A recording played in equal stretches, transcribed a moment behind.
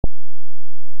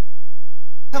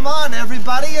Come on,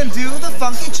 everybody, and do the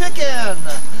funky chicken.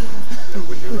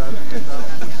 Would you rather hit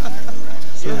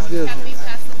Sounds good. Can we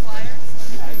pass the flyers?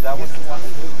 Is that what you want to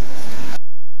do?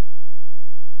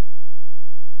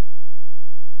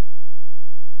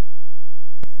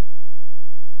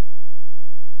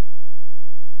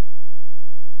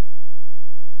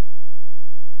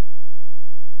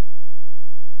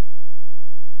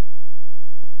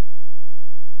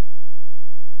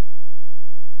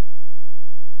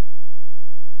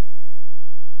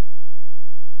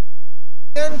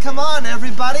 Come on,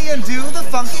 everybody, and do the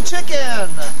funky chicken.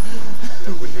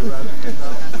 Would you rather hit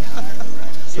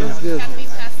Sounds good. Can we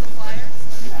pass the flyers?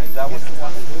 Is that what you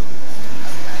want to do?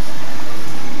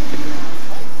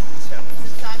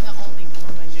 Since I'm the only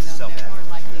woman, they're more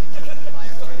likely to take the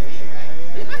flyers.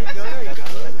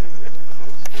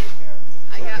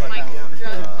 I got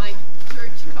my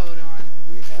church coat on.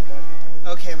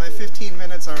 Okay, my 15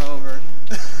 minutes are over.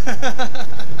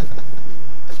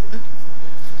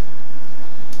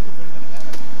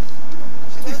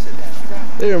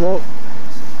 Hey, remote.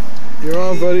 You're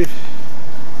on, buddy.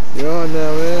 You're on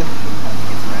now, man.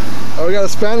 Oh, we got a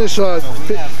Spanish shot. So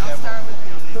we have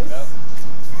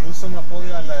Newsom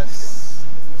apoyo a las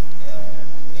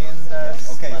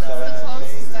tiendas para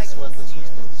leyes sueldos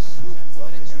justos.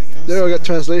 There, we got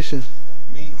translation.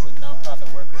 Meet with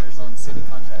nonprofit workers on city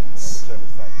contracts.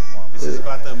 This is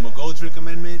about the McGoldrick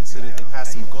Amendment, so that they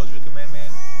passed the McGoldrick Amendment.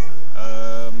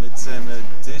 It's an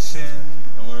addition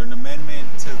or an amendment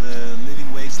to the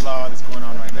living wage law that's going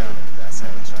on right now. That's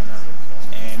happening right now.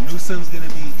 And Newsom's going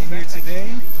to be in here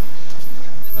today.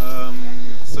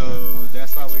 So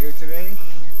that's why we're here today.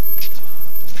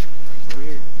 We're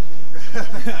here.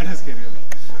 I'm just kidding.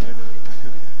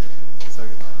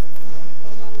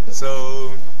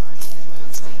 So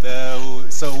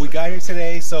we got here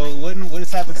today. So what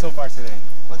has happened so far today?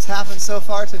 What's happened so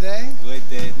far today?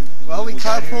 Well, we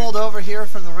carpooled over here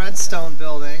from the Redstone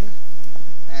building,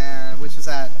 which is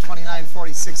at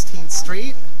 2940 16th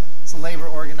Street. It's a labor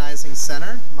organizing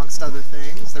center, amongst other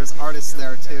things. There's artists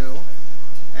there too.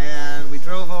 And we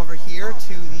drove over here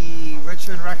to the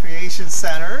Richmond Recreation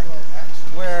Center,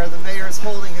 where the mayor is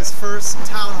holding his first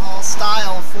town hall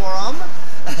style forum,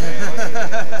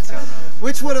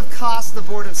 which would have cost the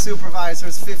Board of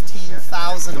Supervisors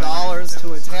 $15,000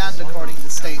 to attend according to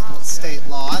state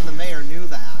law, and the mayor knew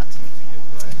that.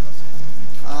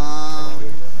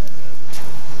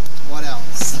 What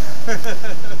else?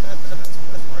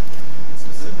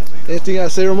 Anything I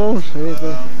say, Ramon?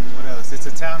 Anything? What else? It's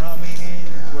a town hall meeting.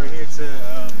 We're here to.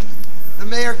 The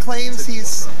mayor claims he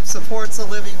supports a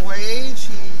living wage.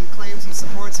 He claims he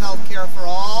supports health care for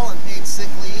all and paid sick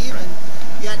leave, and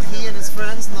yet he and his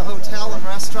friends in the hotel and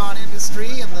restaurant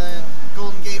industry and the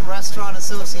Golden Gate Restaurant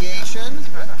Association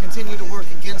continue to work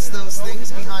against those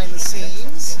things behind the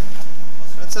scenes.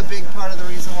 That's a big part of the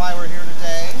reason why we're here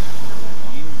today.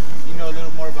 You know a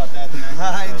little more about that than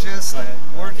I do. I'm just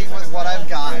working with what I've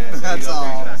got. That's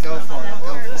all. Go for it.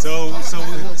 Go for it.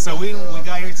 So we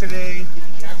got here today,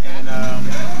 and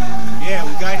yeah,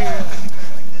 we got here.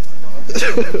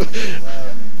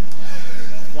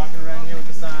 Walking around here with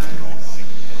the signs.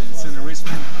 It's in the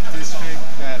Richmond district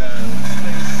at the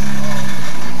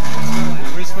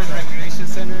Richmond Recreation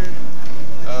Center.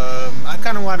 I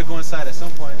kind of want to go inside at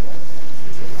some point.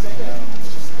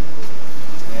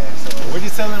 Yeah, so we're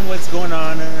just telling what's going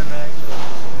on and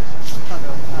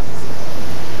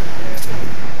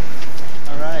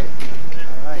All right.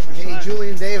 Hey,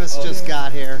 Julian Davis just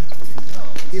got here.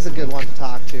 He's a good one to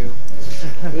talk to.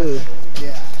 Really?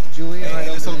 Yeah, Julian. Hey,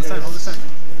 let's hold the sign. Hold the sign.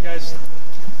 You guys.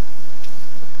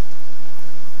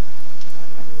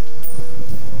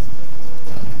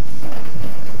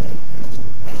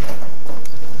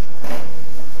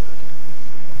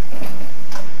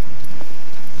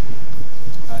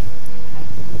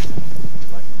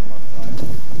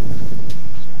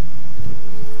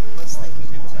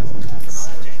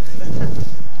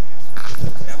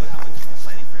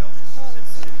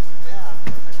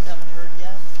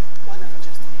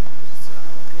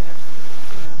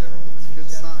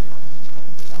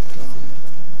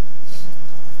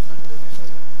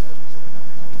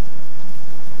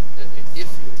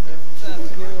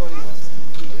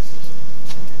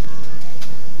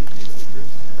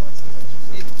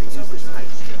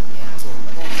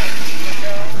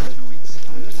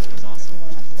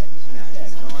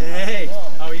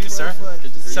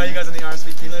 Saw you guys on the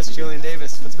RSVP list. Julian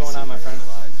Davis, what's going on, my friend?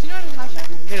 Do you know Natasha?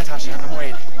 Hey, Natasha, I'm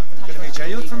Wade. Good to meet you.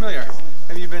 You look familiar.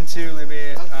 Have you been to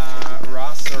maybe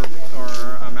Ross or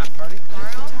a Matt party?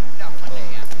 Tomorrow? No, Monday,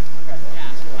 yeah. Okay.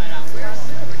 Yeah, but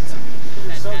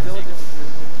we're so diligent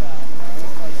with your child.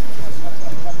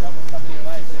 What's up in your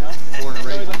life?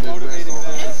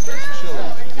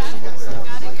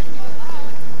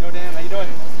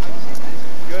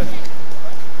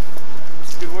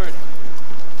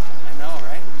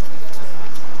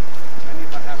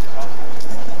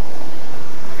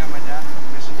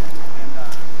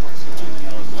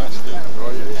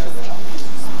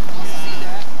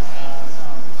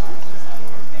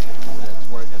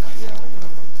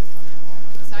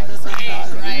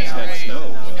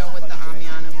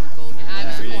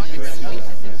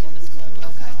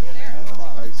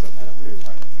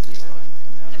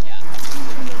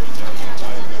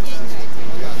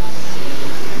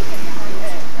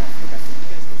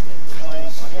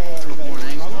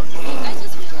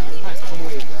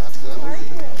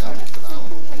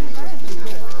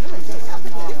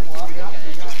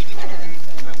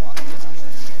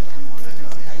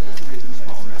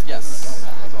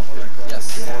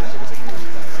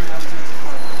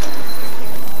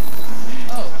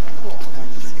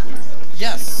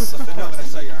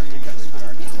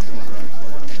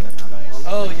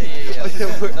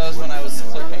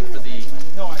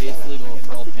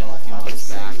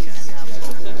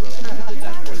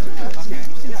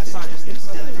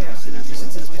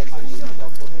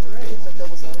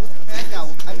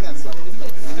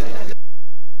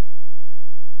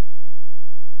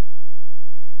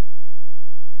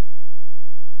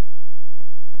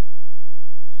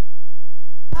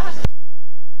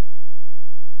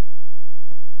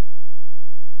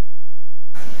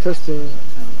 Testing.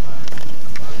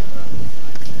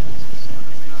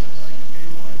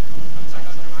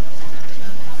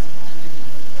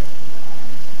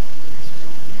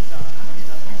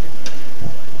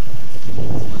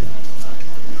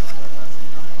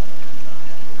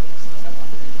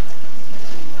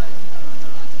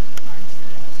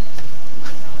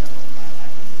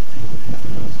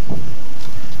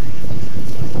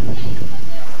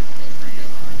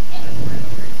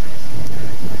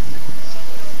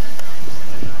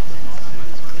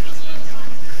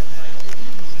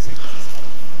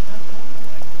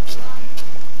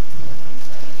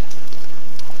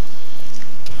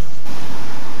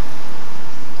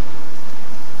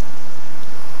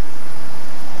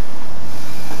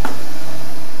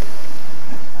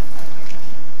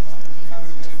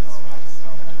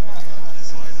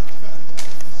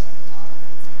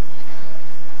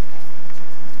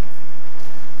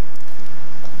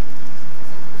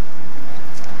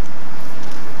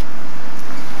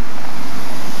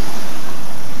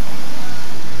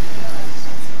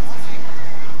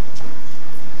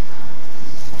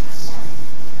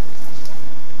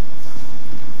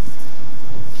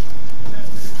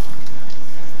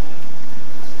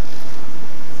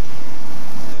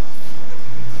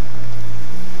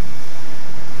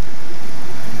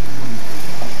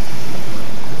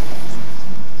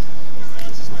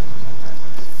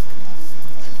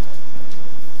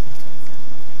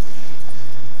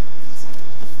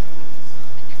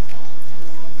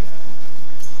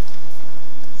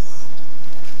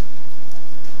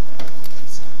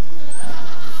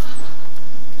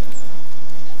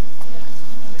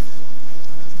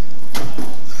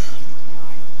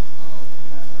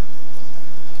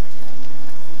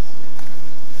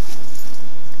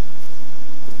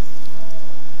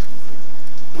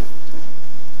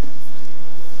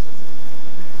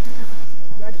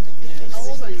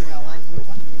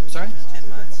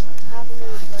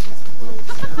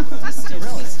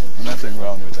 Nothing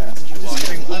wrong with that.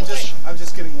 I'm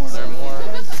just getting warm. There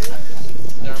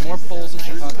are more polls in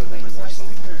Chicago than in Warsaw.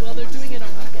 Well, they're doing it on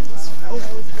weekends.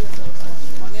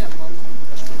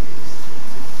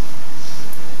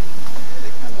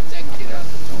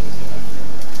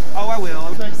 Oh, I will.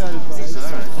 I'll take that advice. All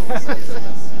right.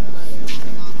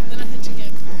 Then I had to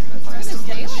get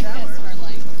daylight tests are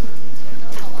like,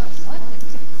 what?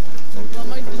 Well,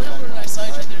 my landlord and I saw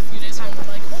each other a few days ago and we're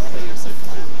like, oh, you're so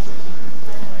flat.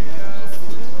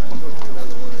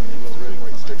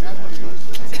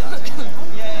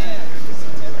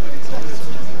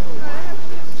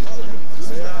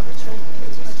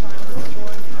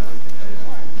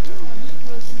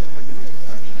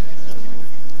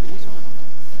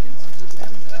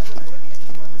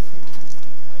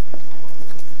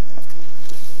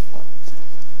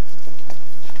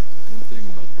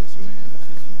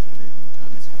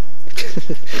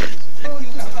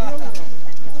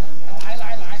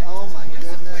 Oh my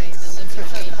goodness.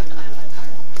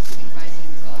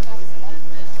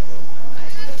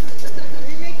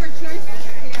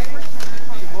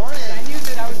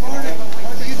 Morning.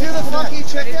 Do you do the funky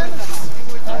chicken?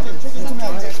 No, the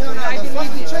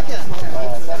funky chicken.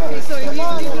 Come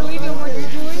on.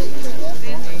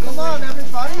 Come on,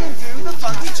 everybody, and do the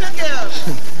funky chicken.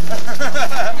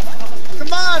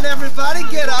 Come on, everybody,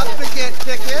 get up and get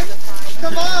kicking.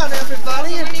 Come on,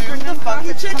 everybody, and do the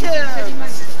funky chicken.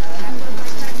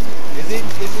 Is it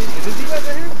you guys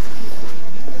right here?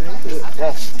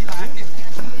 Yes.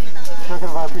 Token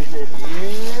of our appreciation.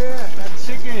 Yeah, that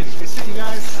chicken. Good shit, you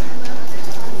guys.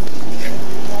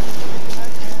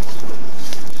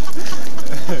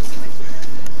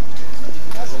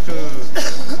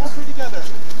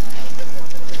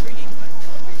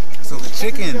 So the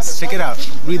chickens, check it out.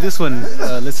 Read this one,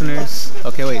 listeners.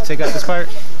 Okay, wait, check out this part.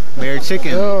 Mayor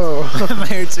Chicken. Oh.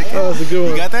 Mayor Chicken. Oh, that's a good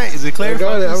one. You got that? Is it clear? I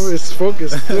got it. It's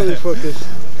focused. Clearly focused.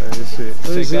 This shit.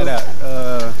 Check that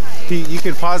out. You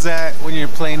can pause that when you're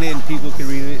playing it and people can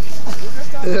read it.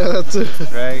 Yeah, that's it.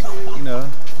 Right? You know,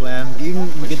 glam. You can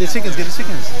get the chickens, get the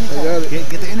chickens. I got it.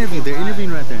 Get the interview. They're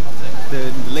interviewing right there.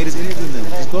 The latest interview them.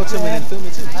 Just go to them and then film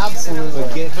it too. Absolutely.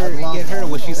 But get her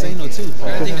what she's saying though too.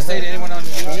 Anything to say to anyone on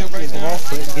YouTube right now?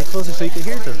 Get closer so you can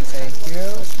hear them. Thank you.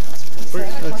 Okay.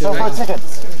 So for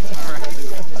tickets.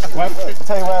 I'll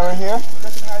tell you why we're here.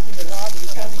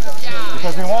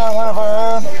 Because we want one of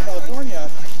our own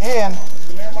in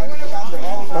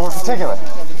over particular.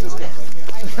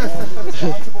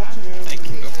 Thank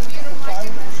you.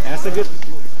 That's a good.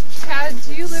 Chad,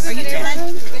 do you live in the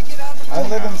neighborhood? I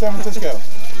live in San Francisco.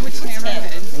 Which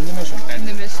neighborhood? In the Mission. In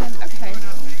the Mission? Okay.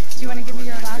 Do you want to give me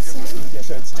your last name? Yes,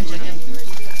 so it's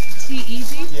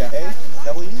G? Yeah, A,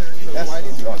 double E, S. Why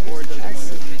did you board the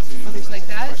Like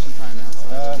that?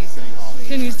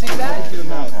 Can you see that? You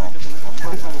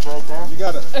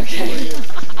got it. Okay.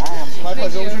 My pleasure. What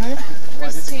was your name?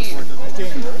 Christine.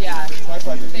 Christine. Yeah. My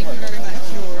pleasure. Thank you very much.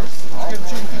 Yours. You got a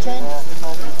chicken keychain?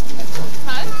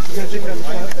 Huh? You got a chicken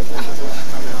keychain?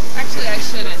 Actually, I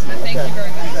shouldn't, but thank you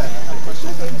very much.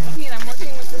 I'm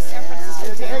working with the San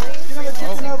Francisco Daily. You know the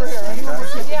chicken over here. Anyone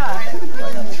with chicken? Yeah.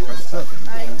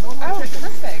 Oh,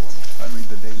 perfect. I read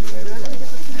the daily every day.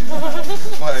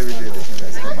 Well, every day that you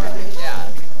guys come out.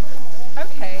 Yeah.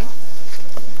 Okay.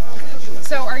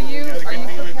 So are you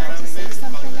prepared to say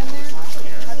something in there?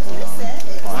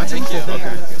 I think yeah.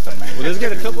 Okay. Well, let's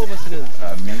get a couple of us in.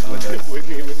 Meet with us. With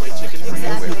me, with my chicken. With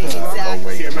low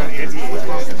wage workers and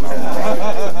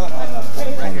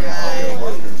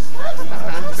workers.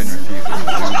 Been refused to do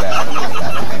that for the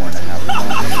last 4.5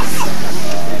 months.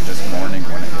 This morning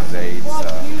when it was AIDS,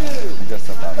 just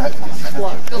about 15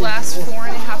 minutes. The last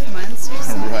 4.5 months, you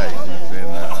said? Right. Been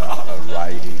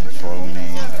writing,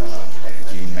 phoning,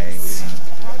 emailing,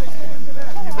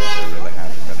 and they really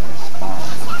haven't been a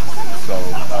response. So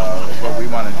what we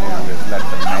want to do is let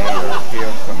the mayor hear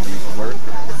from these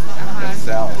workers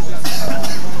themselves,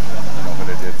 what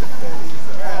it is that they need,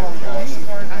 which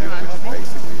is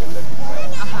basically a living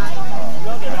wage.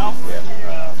 Get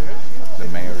the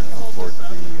mayor to support the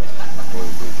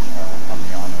McGoldrick on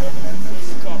the honor amendments.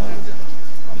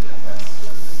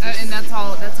 And that's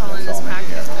all in this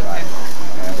package? Right.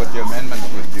 And what the amendments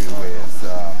would do is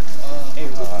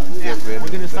get rid of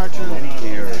the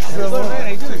years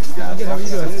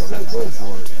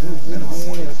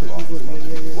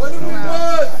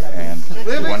and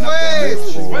one of them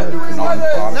is for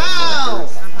non-profit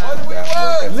workers that work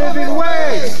at Living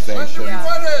wage!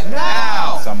 organizations.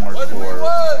 Now! Some work for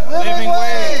Living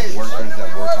wage! workers that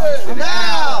work on city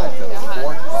Now! councils that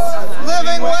support profit.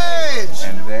 Living wage!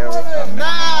 And their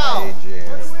Now! minimum wage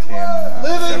is 10,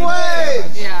 Living 77.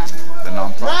 wage! Yeah. The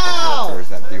non-profit Now!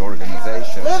 workers at the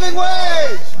organization Living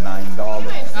wage! $9.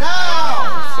 Now!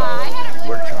 So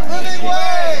we're trying to Living get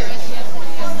wage!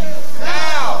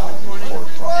 Now! for And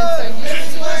so profit. you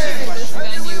choose this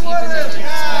venue even though they're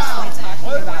expressly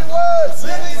talking about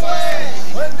Living wage!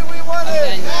 When do we want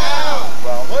it? Now!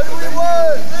 Well, What do we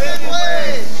want? Living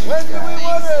wage! When do we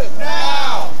want it?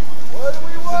 Now! What do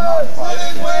we want?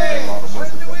 Living wage! When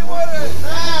do we want it?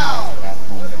 Now!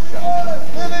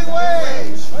 Living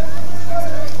wage!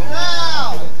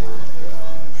 Now!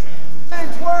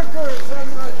 Wage workers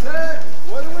under attack!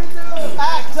 What do we do?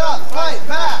 Act up! Fight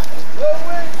back! Low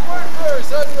wage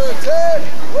workers under attack!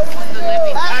 What do we do?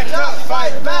 Act up!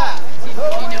 Fight back! you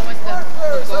know what the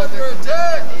Workers under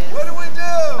attack! What do we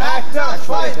do? Act up!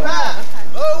 Fight back!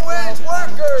 Low wage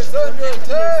workers under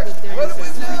attack! What do we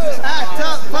do? Act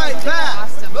up! Fight back!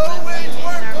 Low wage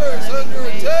workers under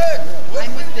attack! What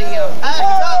do we do?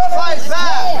 Act up! Fight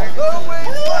back! Low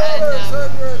wage workers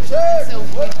under attack! So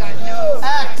we've got no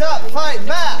Act up! Fight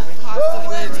back! cost of Low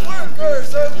wage living.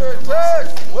 workers under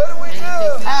attack! What do we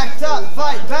do? Act up!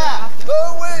 Fight back!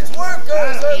 Low wage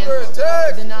workers under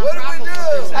attack! What do we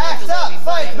do? Act up!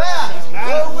 Fight back!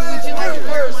 Low wage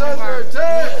workers under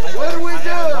attack! What do we do?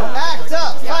 Act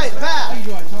up! Fight back!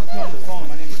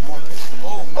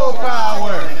 Oh,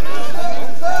 power!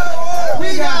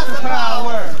 We got the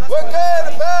power! What kind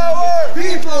of power?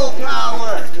 People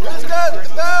power! Who's got the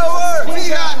power? We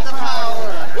got the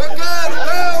power! What kind of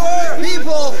power?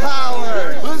 People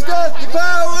power! Who's got the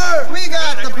power? We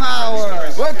got the power!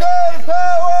 What kind of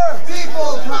power?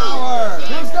 People power!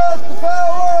 Who's got the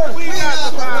power? We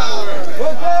got the power!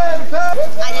 What kind of power?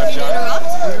 I didn't mean to interrupt.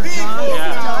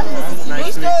 John, this is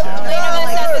Nice to meet you. Wait a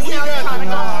minute, this is now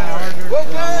Chronicle. What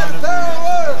kind of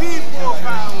power? People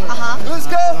power! Who's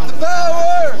got the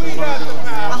power? We got the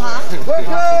power! What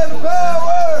kind of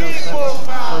power? People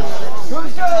power!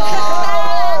 Who's got the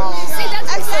power? See, that's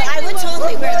excellent. I would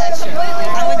totally wear that shirt.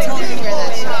 I would totally wear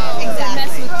that shirt.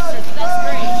 Exactly.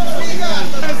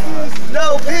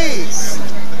 No peace!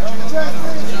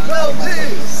 No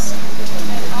peace!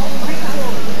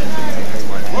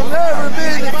 We'll never be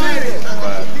defeated!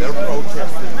 But they're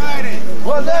protesting.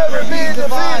 We'll never be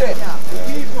defeated!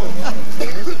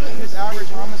 His average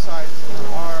homicides are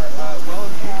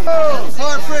well.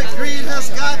 Corporate greed has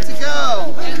got to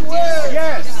go!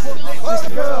 Yes. Let's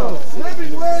go!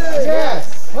 Living wage!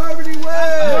 Yes. Poverty wage!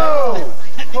 No.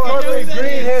 Corporate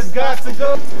greed has got to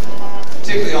go.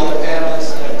 Particularly all the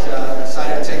panelists that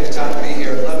decided to take the time to be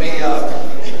here. Let me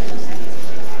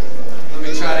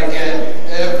try to get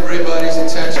everybody's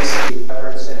attention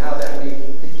efforts and how that we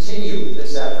continue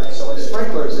this effort. So the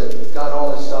sprinklers that got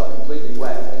all this stuff completely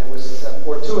wet, and it was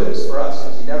fortuitous for us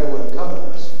because he never would have come to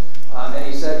us. And he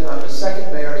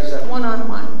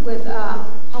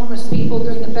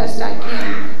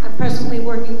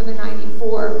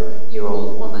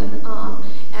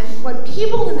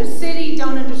people in the city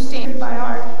don't understand by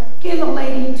heart. Give a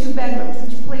lady 2 bedrooms,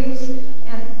 would you please?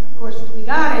 And of course, we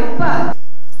got it, but.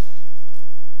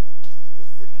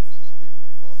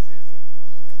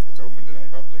 It's open to the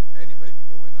public. Anybody can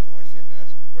go in. Otherwise, you can ask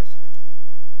a question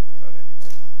about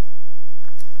anything.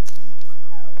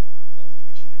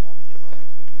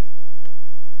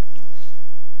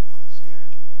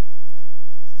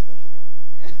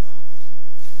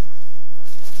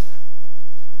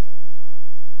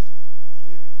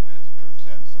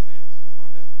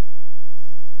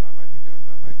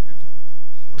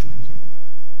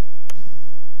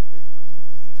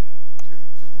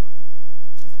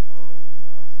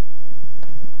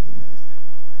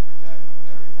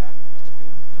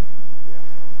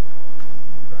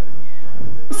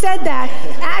 Said that,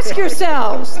 ask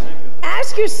yourselves,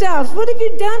 what have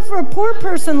you done for a poor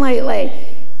person lately?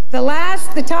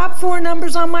 The top 4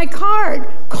 numbers on my card,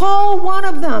 call one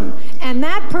of them, and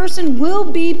that person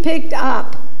will be picked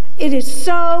up. It is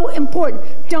so important.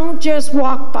 Don't just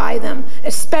walk by them,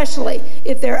 especially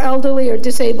if they're elderly or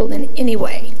disabled in any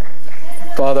way.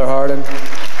 Father Hardin.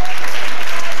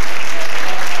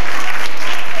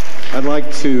 I'd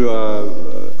like to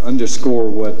underscore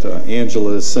what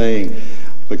Angela is saying,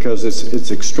 because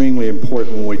it's extremely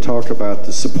important when we talk about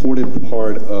the supportive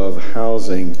part of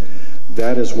housing.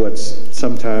 That is what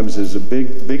sometimes is the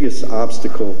biggest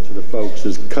obstacle to the folks,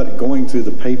 is going through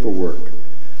the paperwork.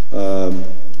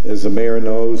 As the mayor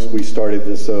knows, we started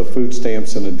this food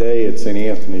stamps in a day at St.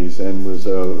 Anthony's, and was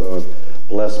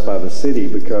blessed by the city,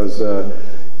 because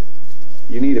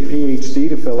you need a PhD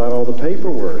to fill out all the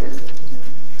paperwork.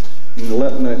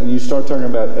 And you start talking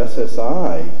about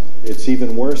SSI, it's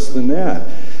even worse than that.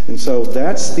 And so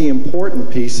that's the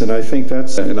important piece, and I think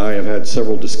and I have had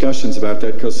several discussions about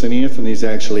that, because St. Anthony's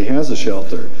actually has a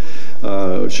shelter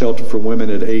for women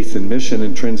at 8th and Mission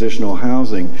in transitional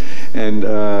housing. And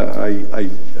I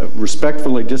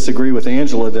respectfully disagree with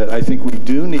Angela that I think we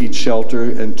do need shelter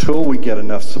until we get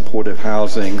enough supportive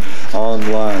housing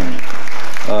online.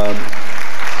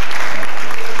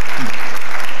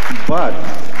 But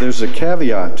there's a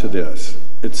caveat to this.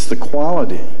 It's the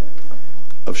quality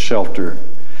of shelter.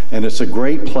 And it's a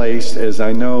great place, as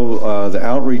I know the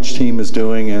outreach team is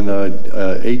doing and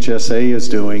HSA is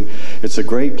doing. It's a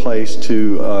great place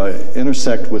to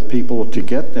intersect with people to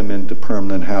get them into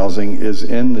permanent housing, is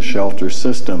in the shelter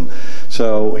system.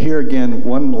 So here again,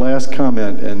 one last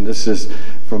comment, and this is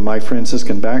from my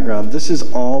Franciscan background. This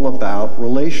is all about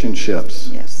relationships.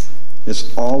 Yes.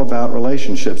 It's all about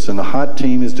relationships, and the HOT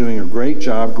team is doing a great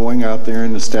job going out there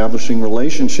and establishing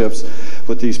relationships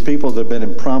with these people that have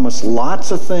been promised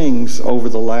lots of things over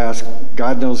the last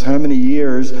God knows how many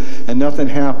years, and nothing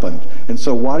happened. And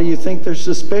so why do you think they're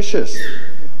suspicious?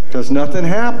 Because nothing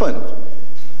happened.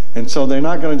 And so they're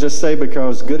not going to just say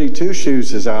because Goody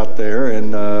Two-Shoes is out there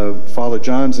and Father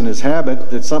John's in his habit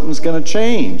that something's going to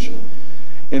change.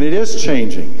 And it is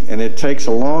changing, and it takes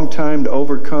a long time to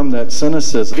overcome that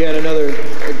cynicism. Again, another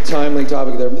timely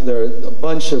topic. There are a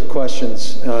bunch of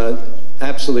questions,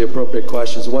 absolutely appropriate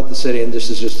questions. What the city, and this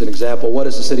is just an example, what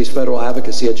is the city's federal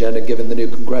advocacy agenda given the new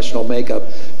congressional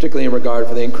makeup, particularly in regard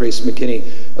for the increased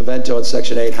McKinney-Vento and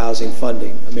Section 8 housing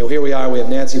funding? I mean, here we are, we have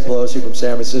Nancy Pelosi from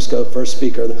San Francisco, first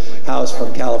Speaker of the House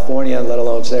from California, let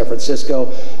alone San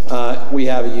Francisco. We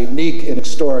have a unique and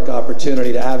historic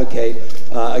opportunity to advocate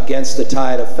against the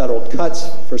tide of federal cuts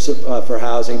for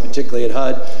housing, particularly at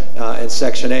HUD and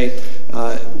Section 8.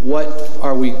 What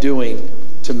are we doing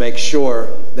to make sure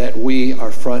that we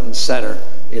are front and center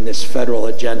in this federal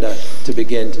agenda to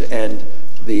begin to end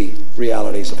the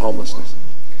realities of homelessness?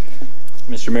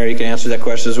 Mr. Mayor, you can answer that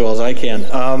question as well as I can.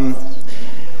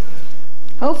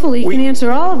 Hopefully you can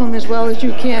answer all of them as well as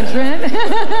you can, Trent.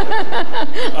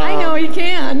 I know you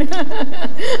can.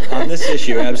 On this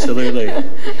issue, absolutely.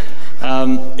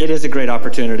 It is a great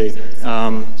opportunity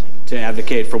to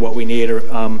advocate for what we need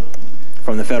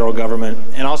from the federal government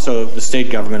and also the state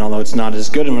government, although it's not as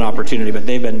good of an opportunity, but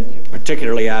they've been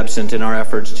particularly absent in our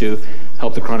efforts to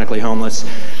help the chronically homeless.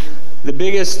 The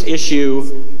biggest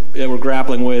issue that we're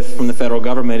grappling with from the federal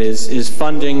government is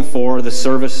funding for the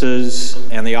services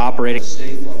and the operating.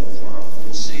 State level for our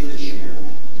full seat this year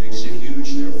makes a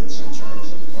huge difference in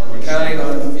terms of. We're counting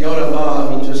on Fiona Ma,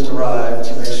 who just arrived,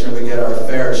 to make sure we get our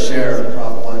fair share of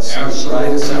Prop 1C, right?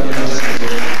 Is that what else to do?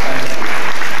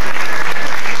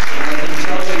 And I can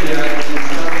tell you that in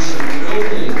terms of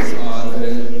building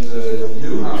the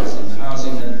new housing, the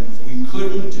housing that we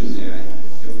couldn't do that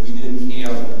if we didn't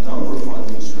have a number of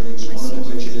funding streams, one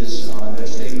of which is that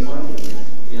state funding.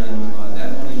 And that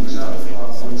money was out of Prop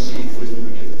 1C. If we were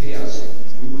to get passed,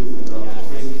 we would put up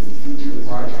future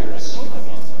projects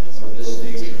of this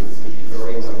nature.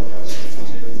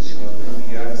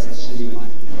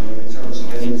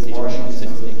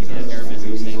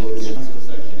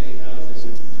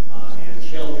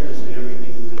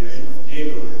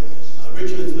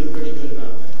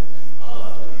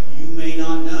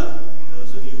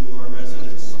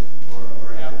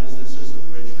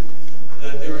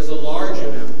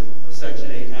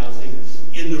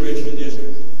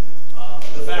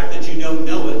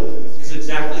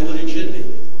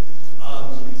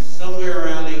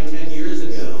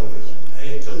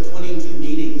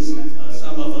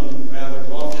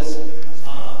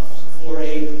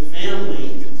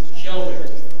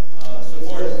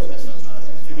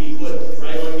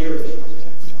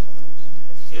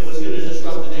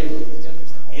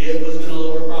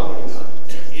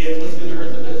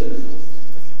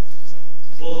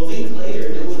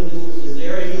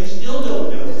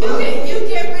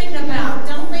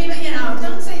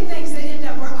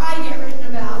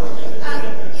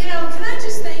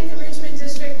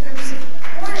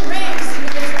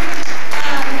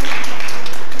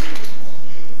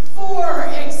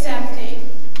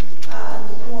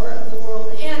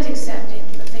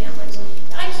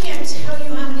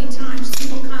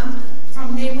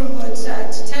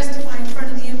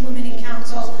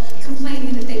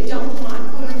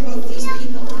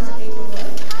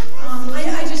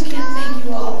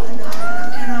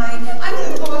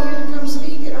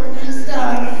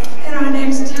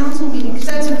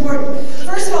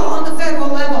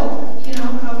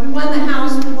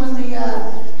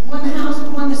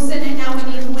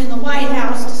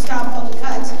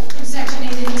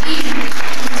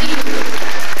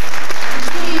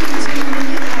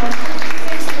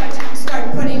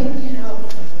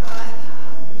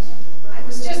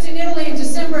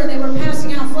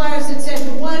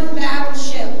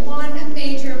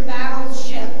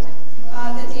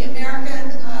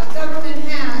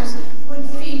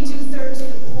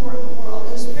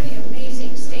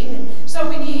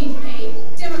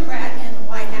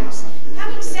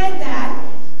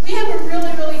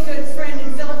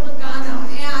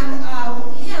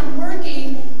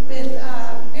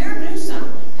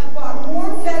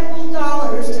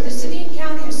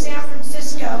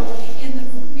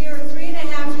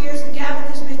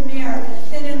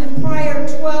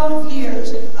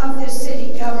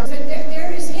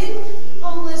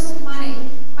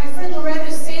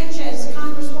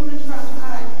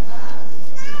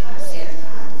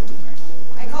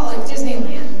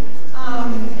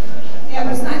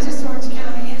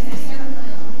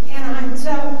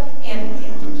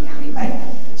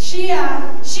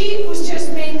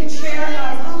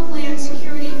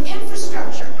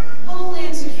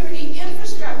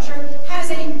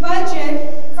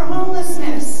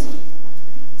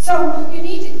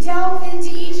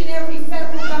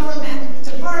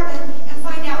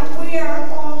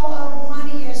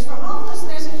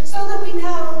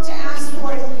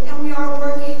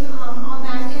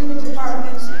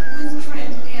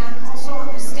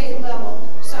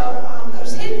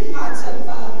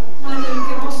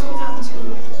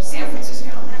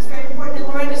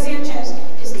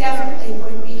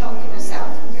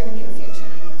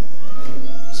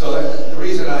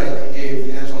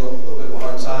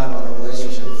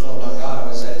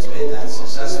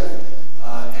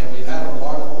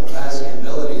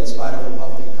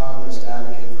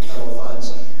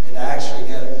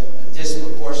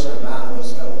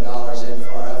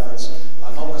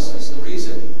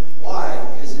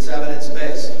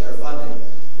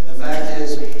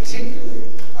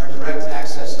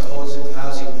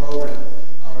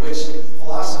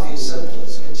 philosophy is simple.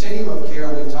 This continuum of care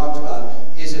we've talked about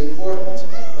is important,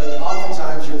 but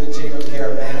oftentimes your continuum of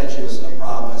care manages a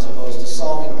problem as opposed to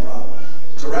solving a problem.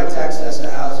 Direct access to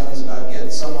housing is about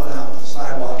getting someone out on the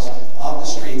sidewalks, off the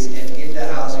streets, and into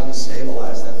housing to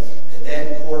stabilize them, and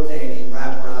then coordinating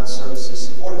wraparound services,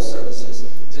 supportive services,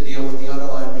 to deal with the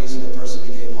underlying reason the person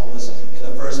became homeless in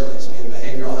the first place, be it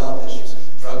behavioral health issues,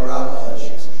 drug or alcohol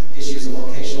issues, issues of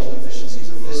vocational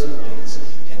deficiencies or physical needs.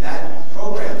 And that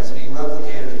program is being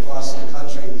replicated across the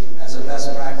country as a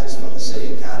best practice from the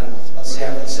city and county of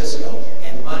San Francisco,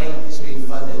 and money is being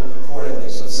funded accordingly.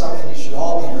 So it's something you should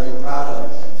all be very proud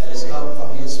of that has come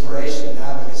from the inspiration and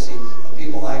advocacy of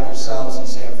people like yourselves in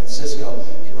San Francisco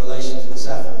in relation to this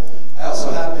effort. I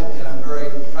also happen, and I'm very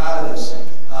proud of this,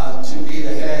 to be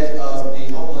the head of the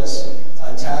homeless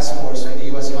task force for the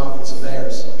U.S. Conference of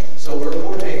Mayors. So we're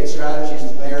coordinating strategies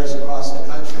with mayors across the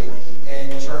country in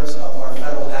terms of our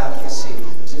federal advocacy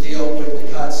to deal with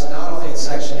the cuts, not only in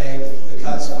Section 8, the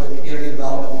cuts with community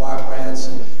development block grants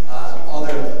and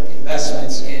other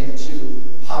investments into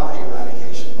poverty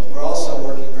eradication, but we're also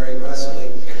working very aggressively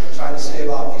on trying to stave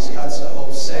off these cuts to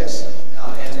Hope 6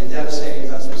 and the devastating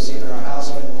cuts we've seen in our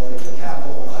housing authority for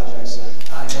capital projects.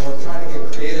 And we're trying to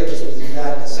get creative as we do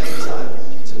that at the same time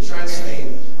to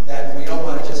transmit that we don't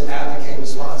want to just advocate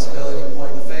responsibility and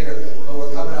point the finger, but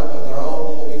we're coming up with our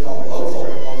own, what we call local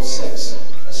Hope 6,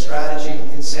 a strategy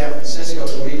in San Francisco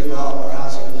to redevelop our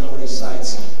housing authority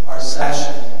sites. Our SASH,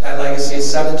 that legacy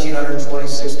is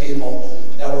 1,726 people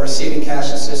that were receiving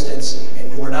cash assistance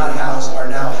and were not housed, are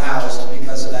now housed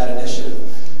because of that initiative.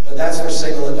 But that's for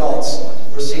single adults.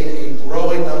 We're seeing a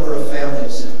growing number of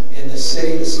families in the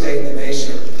city, the state, and the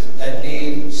nation that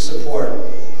need support.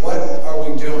 What are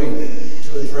we doing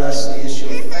to address the issue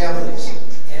of families?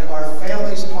 And are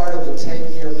families part of the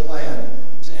 10-year plan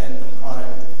to end chronic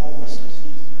homelessness?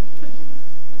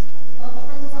 Well,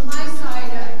 from my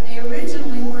side, they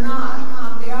originally were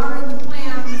not. They are in the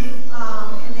plan,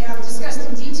 and they are discussed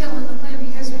in detail in the plan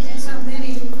because we did so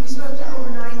many. We spoke to over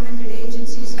 900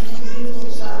 agencies and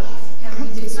individuals, and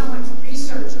we did so much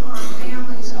research on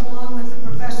families, along with the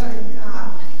professor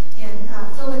in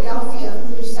Philadelphia,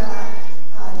 who's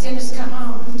Dennis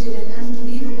Cajon, who did an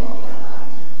unbelievable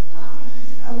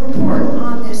report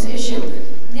on this issue.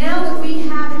 Now that we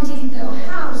have indeed, though,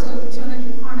 housed over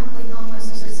 200 chronically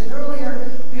homeless, as I said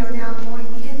earlier, we are now going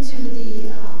into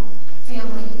the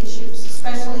family issues,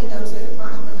 especially those that are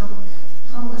chronically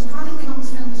homeless. Chronically homeless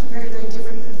families are very, very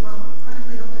different than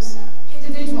chronically homeless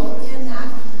individual in that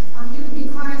you can be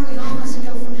chronically homeless and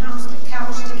go from house to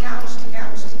couch to couch to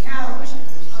couch to couch.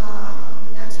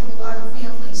 And that's what a lot of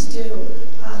families do.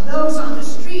 Those on the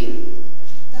street,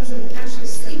 those are actually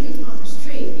sleeping on the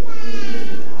street,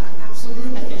 we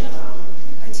absolutely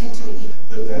attend to it.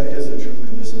 But that is a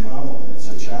tremendous problem. It's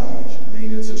a challenge. I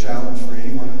mean, it's a challenge for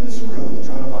anyone in this room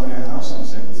trying to buy a house in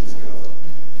San Francisco.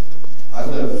 I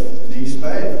live in East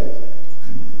Bay.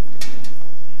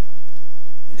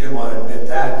 You didn't want to admit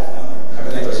that.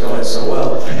 Everything was going so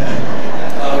well.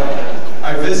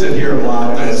 I visit here a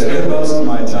lot. I spend most of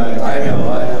my time. I know.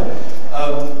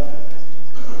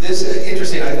 This is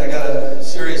interesting. I got a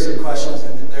series of questions,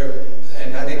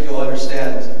 and I think you'll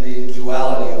understand the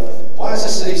duality of them. Why is the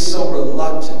city so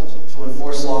reluctant to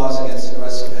enforce laws against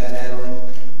aggressive panhandling,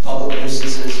 public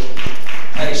nuisances,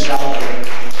 petty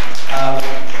shoplifting?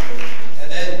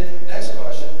 And then next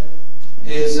question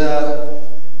is,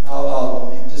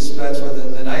 I'll dispense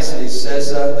with the niceties,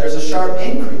 says there's a sharp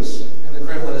increase in the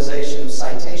criminalization of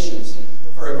citations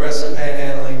for aggressive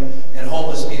panhandling and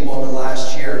homeless people over the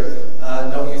last year.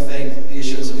 Don't you think the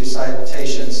issuance of these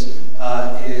citations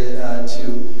to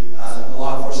the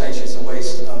law enforcement agencies is a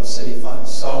waste of city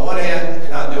funds? So on one hand,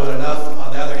 you're not doing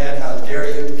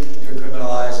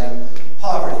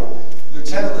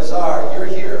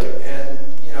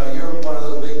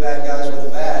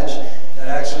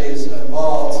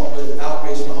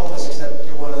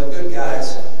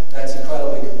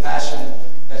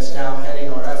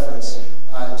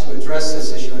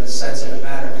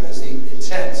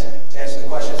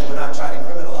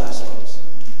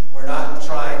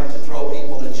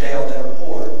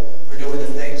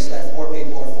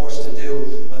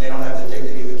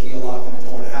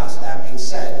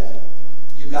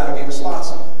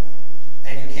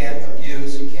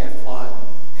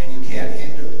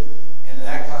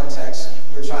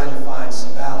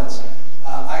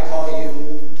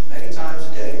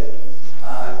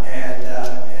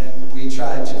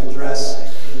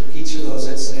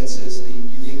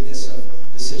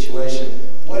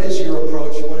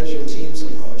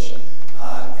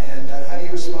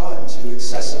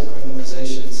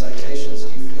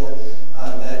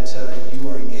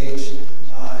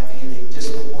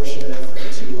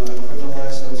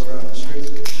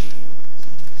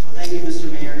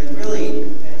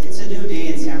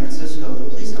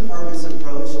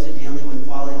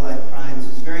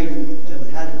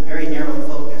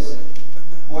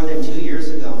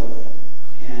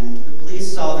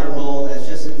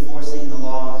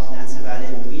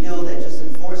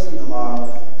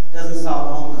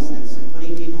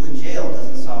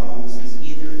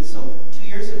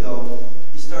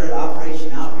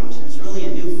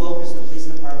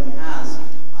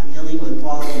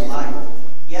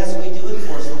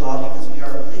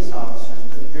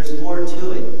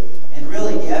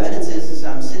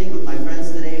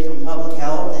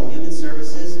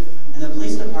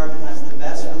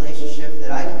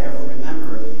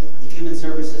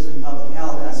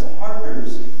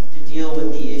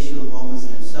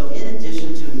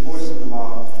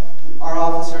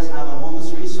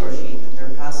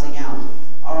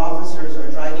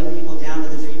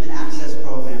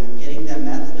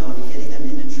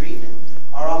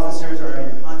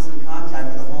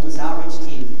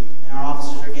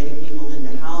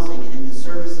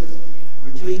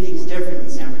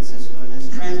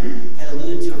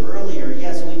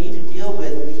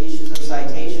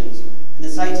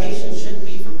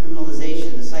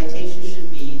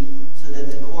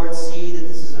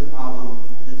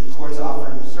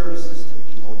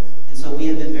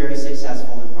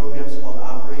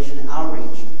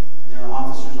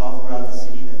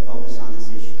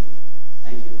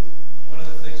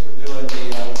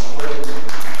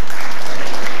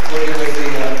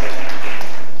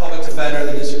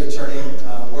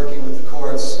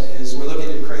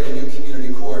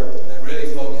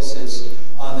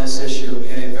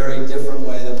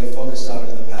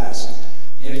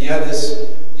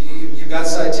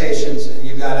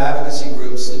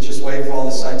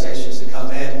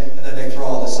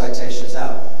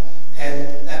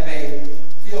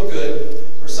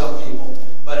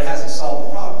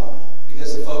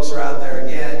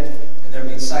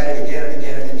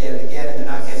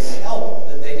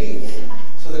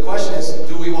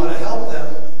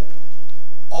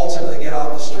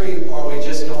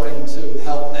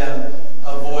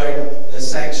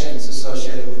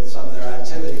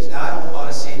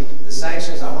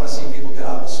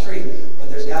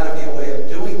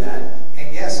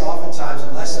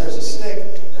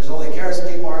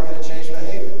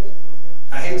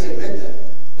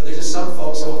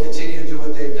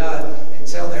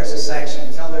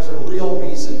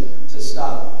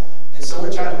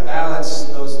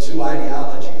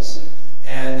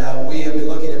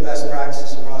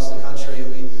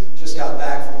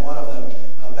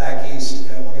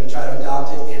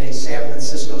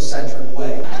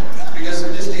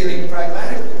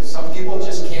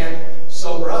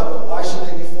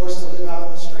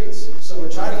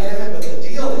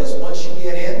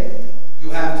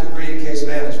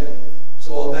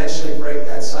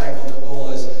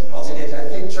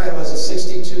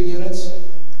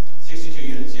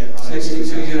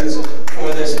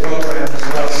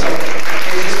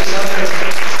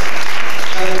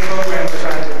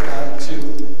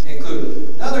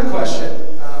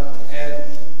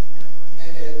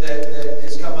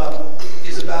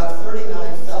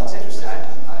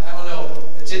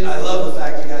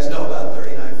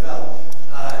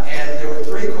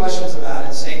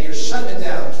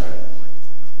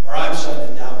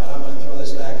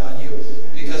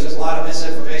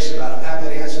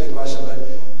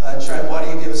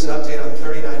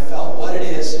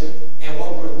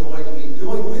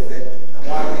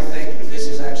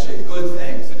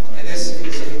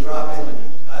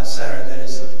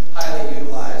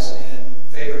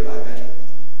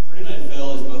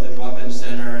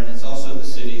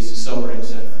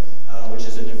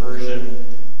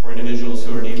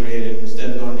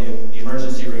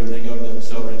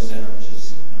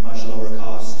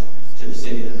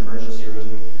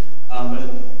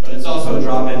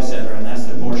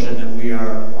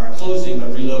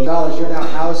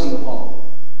housing Paul.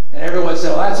 And everyone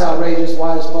said, well, that's outrageous.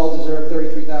 Why does Paul deserve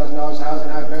 $33,000 housing?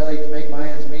 I barely can make my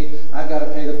ends meet. I've got to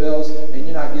pay the bills, and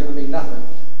you're not giving me nothing.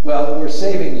 Well, we're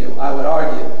saving you, I would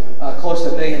argue, close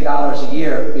to $1 million a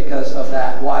year because of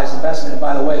that wise investment. And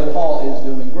by the way, Paul is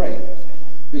doing great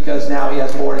because now he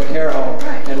has board and care home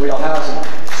and real housing.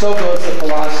 So goes the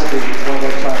philosophy when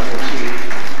we're trying to achieve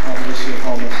on the issue of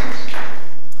homelessness.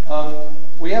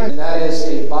 We have, and that is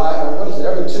what is it,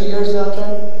 every 2 years now,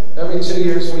 John? Every 2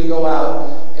 years we go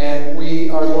out and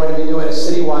we are going to be doing a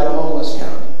citywide homeless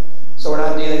count. So we're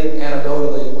not dealing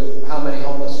anecdotally with how many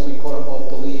homeless we quote unquote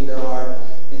believe there are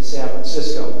in San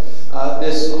Francisco.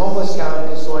 This homeless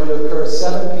count is going to occur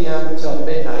 7 p.m. until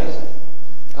midnight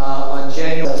on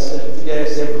January. To get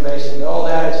us the information, the old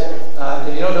adage,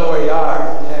 if you don't know where you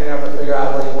are,